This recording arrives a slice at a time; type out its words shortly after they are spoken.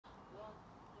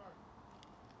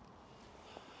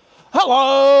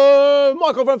Hello,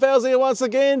 Michael from Fowles here once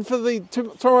again for the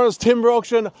tomorrow's timber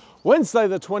auction, Wednesday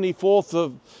the 24th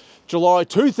of July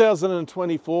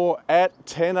 2024 at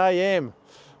 10 a.m.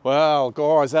 Well,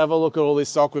 guys, have a look at all this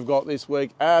stock we've got this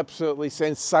week. Absolutely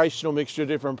sensational mixture of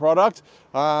different product.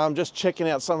 Just checking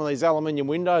out some of these aluminium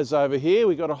windows over here.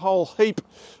 We've got a whole heap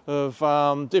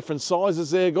of different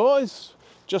sizes there, guys.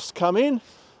 Just come in.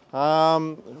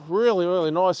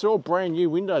 Really nice. They're all brand new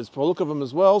windows by the look of them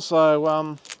as well.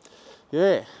 So,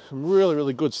 yeah, some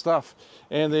really good stuff.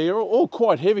 And they're all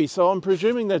quite heavy, so I'm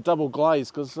presuming they're double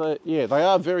glazed because, yeah, they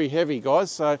are very heavy,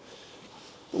 guys. So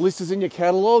the list is in your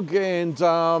catalogue, and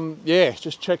yeah,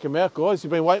 just check them out, guys.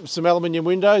 You've been waiting for some aluminium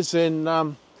windows,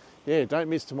 and yeah, don't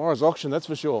miss tomorrow's auction, that's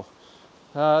for sure.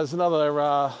 There's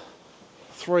another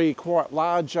three quite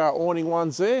large awning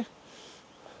ones there.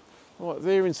 Right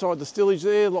there inside the stillage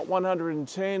there, lot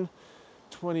 110,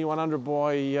 2100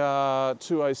 by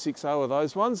 2060 are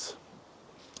those ones.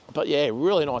 But yeah,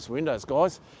 really nice windows,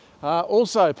 guys.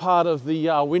 Also part of the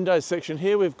windows section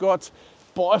here, we've got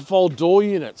bifold door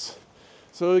units.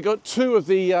 So we've got two of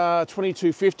the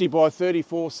 2250 by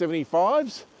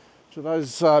 3475s, which are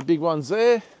those big ones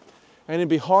there. And then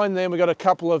behind them, we've got a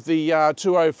couple of the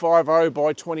 2050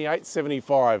 by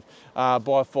 2875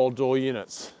 bifold door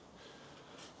units.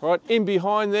 Right, in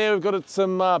behind there, we've got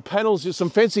some panels, just some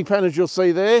fencing panels you'll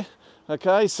see there.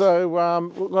 Okay, so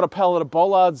we've got a pallet of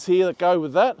bollards here that go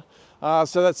with that.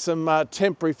 So that's some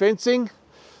temporary fencing.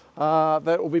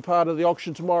 That will be part of the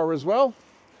auction tomorrow as well.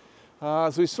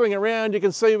 So we swing around, you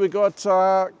can see we've got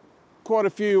quite a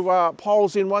few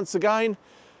poles in once again.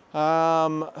 2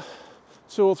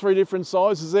 or 3 different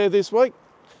sizes there this week.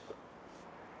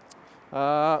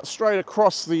 Straight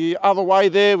across the other way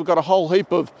there, we've got a whole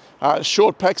heap of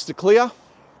short packs to clear.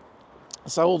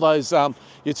 So all those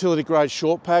utility grade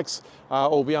short packs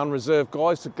will be unreserved,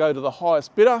 guys, to go to the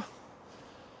highest bidder.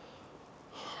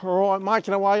 All right,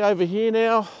 making our way over here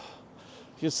now.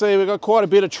 You can see we've got quite a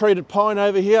bit of treated pine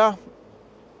over here.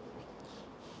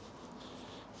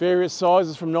 Various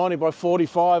sizes from 90 by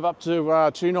 45 up to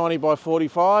 290 by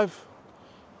 45.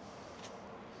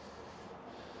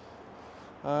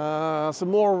 Some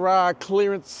more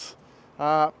clearance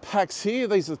packs here.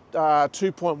 These are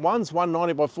 2.1s,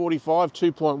 190 by 45,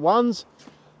 2.1s.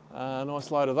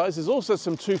 Nice load of those. There's also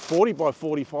some 240 by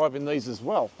 45 in these as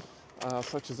well,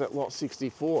 such as that lot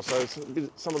 64. So it's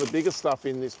some of the bigger stuff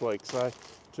in this week. So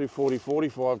 240,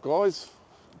 45, guys,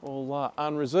 all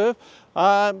unreserved.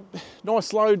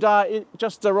 Nice load, it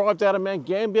just arrived out of Mount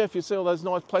Gambier. If you see all those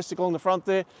nice plastic along the front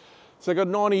there. So got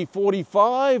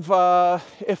 9045, F5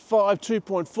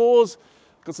 2.4s,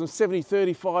 got some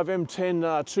 7035 M10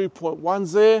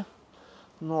 2.1s there.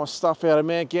 Nice stuff out of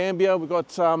Mount Gambier. We've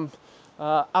got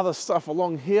other stuff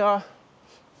along here.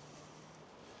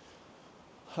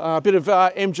 A bit of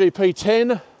MGP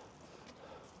 10.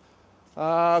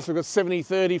 So we've got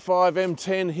 7035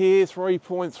 M10 here,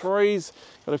 3.3s.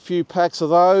 Got a few packs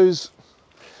of those.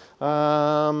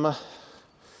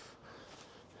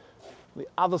 The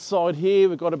other side here,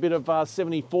 we've got a bit of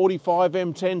 7045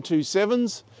 M10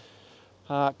 27s.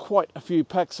 Quite a few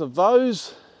packs of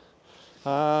those.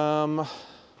 And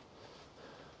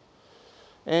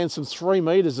some 3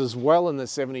 meters as well in the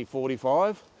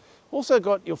 7045. Also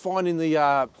got, you'll find in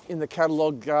the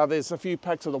catalogue, there's a few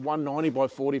packs of the 190 by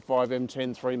 45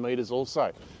 M10 3 meters also.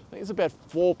 I think there's about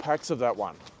 4 packs of that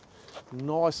one.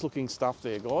 Nice looking stuff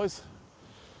there, guys.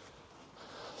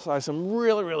 So some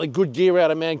really good gear out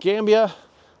of Mount Gambier.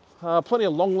 Plenty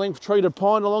of long length treated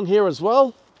pine along here as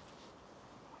well.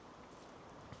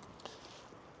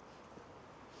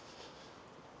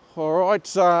 All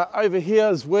right, over here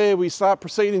is where we start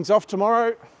proceedings off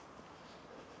tomorrow.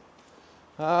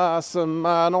 Some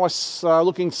nice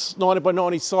looking 90 by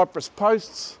 90 cypress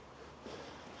posts.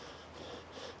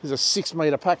 There's a 6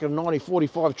 metre pack of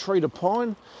 9045 treated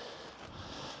pine.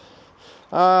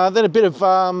 Then a bit of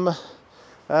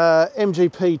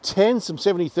MGP 10, some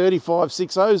 7035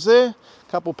 60s there, a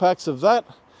couple packs of that.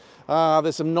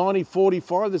 There's some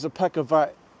 9045, there's a pack of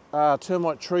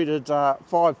termite treated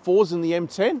 5.4s in the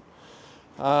M10.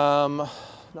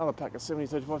 Another pack of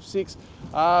 7035 6.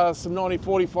 Some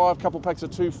 9045, couple packs of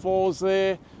 2.4s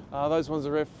there. Those ones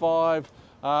are F5.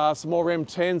 Some more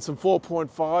M10, some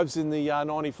 4.5s in the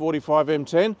 9045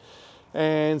 M10,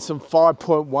 and some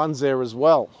 5.1s there as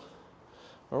well.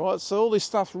 All right, so all this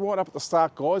stuff's right up at the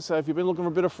start, guys. So if you've been looking for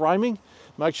a bit of framing,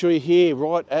 make sure you're here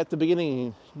right at the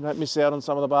beginning. You don't miss out on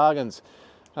some of the bargains.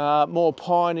 More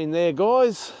pine in there,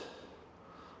 guys.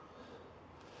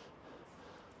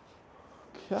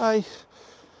 Okay.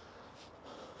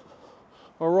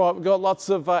 All right, we've got lots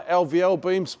of LVL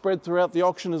beams spread throughout the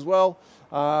auction as well,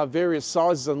 various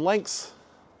sizes and lengths.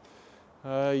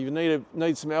 You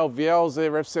need some LVLs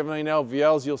there, F17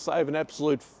 LVLs. You'll save an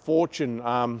absolute fortune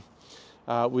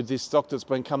with this stock that's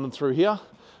been coming through here.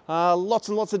 Lots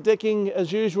and lots of decking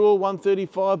as usual,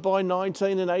 135 by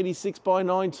 19 and 86 by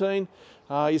 19.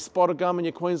 Your spotted gum and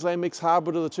your Queensland mixed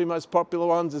hardwood are the two most popular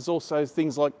ones. There's also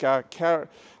things like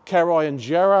Carai and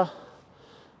Jarrah.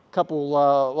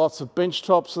 Lots of bench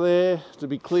tops there to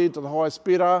be cleared to the highest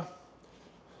bidder.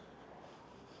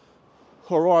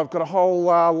 All right, I've got a whole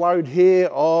load here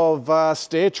of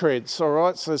stair treads. All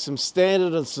right, so some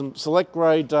standard and some select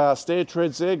grade stair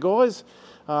treads there, guys.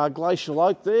 Glacial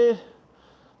oak there,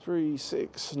 3,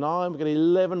 6, 9. We've got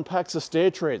 11 packs of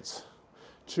stair treads,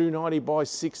 290 by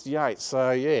 68.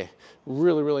 So yeah,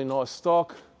 really, really nice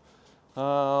stock.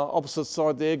 Opposite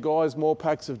side there, guys, more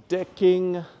packs of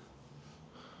decking.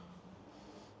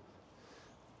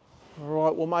 All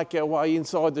right, we'll make our way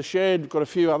inside the shed. We've got a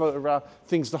few other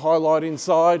things to highlight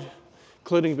inside,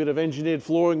 including a bit of engineered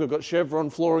flooring. We've got chevron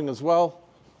flooring as well.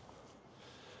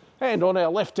 And on our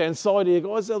left-hand side here,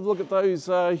 guys, have a look at those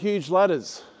huge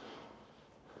ladders.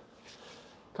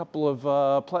 A couple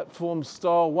of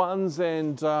platform-style ones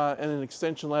and an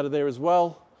extension ladder there as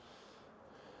well.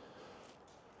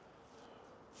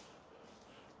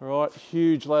 All right,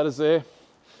 huge ladders there.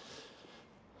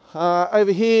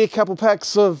 Over here, a couple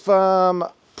packs of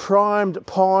primed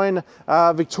pine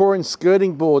Victorian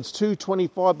skirting boards,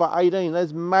 225 by 18.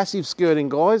 That's massive skirting,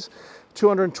 guys.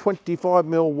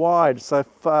 225mm wide, so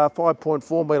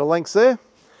 5.4 metre lengths there.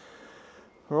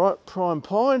 All right, prime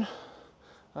pine.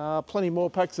 Plenty more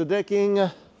packs of decking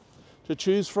to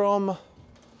choose from.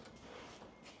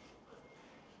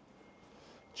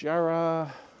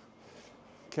 Jarrah,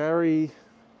 Carai,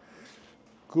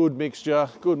 good mixture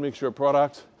of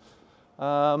product.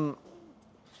 More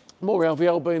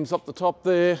LVL beams up the top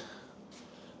there.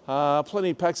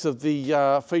 Plenty of packs of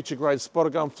the feature grade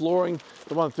spotted gum flooring,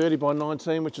 the 130 by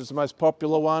 19, which is the most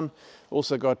popular one.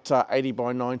 Also got 80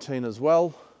 by 19 as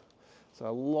well.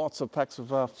 So lots of packs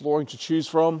of flooring to choose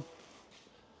from.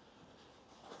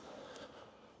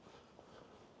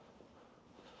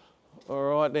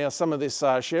 All right, now some of this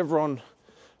chevron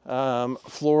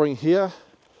flooring here.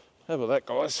 How about that,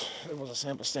 guys? There was a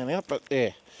sample standing up, but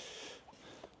yeah.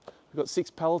 We've got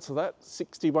 6 pallets of that,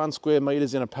 61 square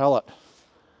metres in a pallet.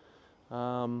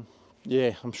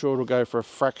 Yeah, I'm sure it'll go for a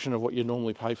fraction of what you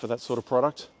normally pay for that sort of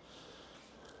product.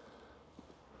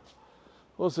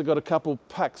 Also got a couple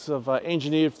packs of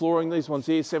engineered flooring. These ones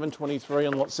here, 723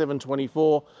 and lot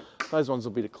 724. Those ones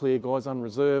will be to clear, guys,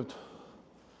 unreserved.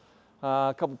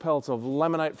 A couple pallets of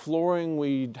laminate flooring.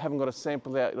 We haven't got a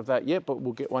sample out of that yet, but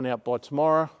we'll get one out by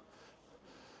tomorrow.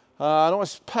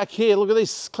 Nice pack here. Look at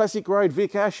this classic grade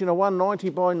Vic Ash in a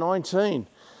 190 by 19.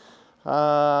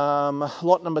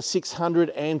 Lot number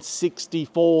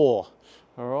 664.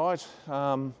 All right.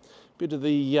 Bit of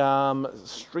the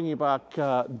stringy bark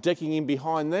decking in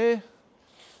behind there.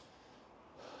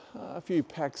 A few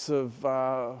packs of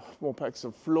more packs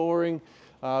of flooring.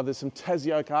 There's some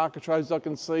Tassie oak architraves I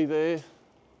can see there.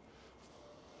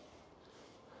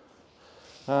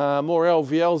 More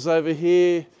LVLs over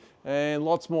here. And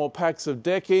lots more packs of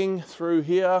decking through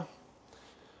here.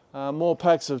 More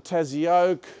packs of Tassie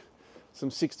oak, some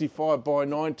 65 by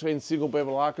 19 single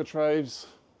bevel architraves,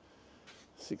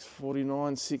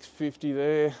 649, 650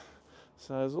 there.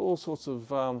 So there's all sorts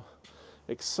of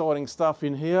exciting stuff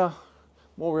in here.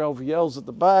 More LVLs at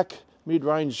the back,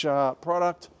 mid-range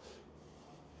product.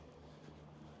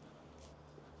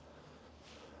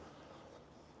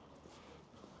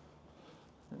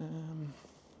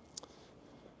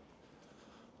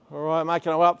 All right,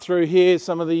 making our way up through here,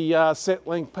 some of the set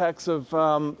length packs of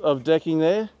decking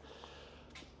there.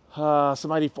 Some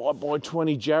 85 by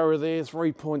 20 Jarrah there,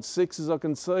 3.6 as I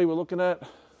can see we're looking at.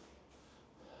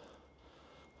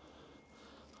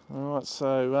 All right,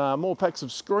 so more packs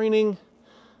of screening.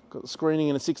 Got the screening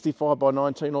in a 65 by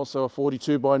 19, also a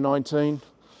 42 by 19.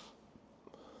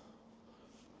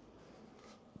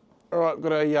 All right,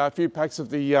 got a few packs of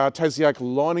the Tassie oak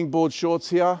lining board shorts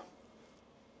here.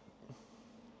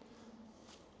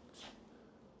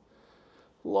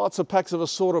 Lots of packs of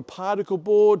assorted particle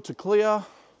board to clear.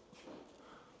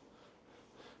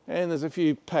 And there's a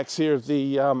few packs here of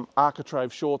the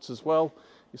architrave shorts as well.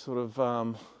 You sort of,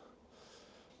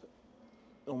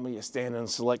 normally your standard and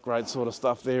select grade sort of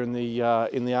stuff there in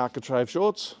the architrave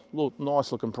shorts.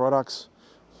 Nice looking products.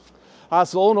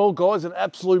 So all in all, guys, an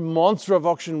absolute monster of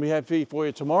auction we have here for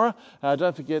you tomorrow.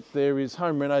 Don't forget there is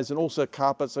home renos and also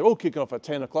carpets. They're all kicking off at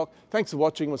 10 o'clock. Thanks for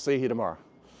watching. We'll see you here tomorrow.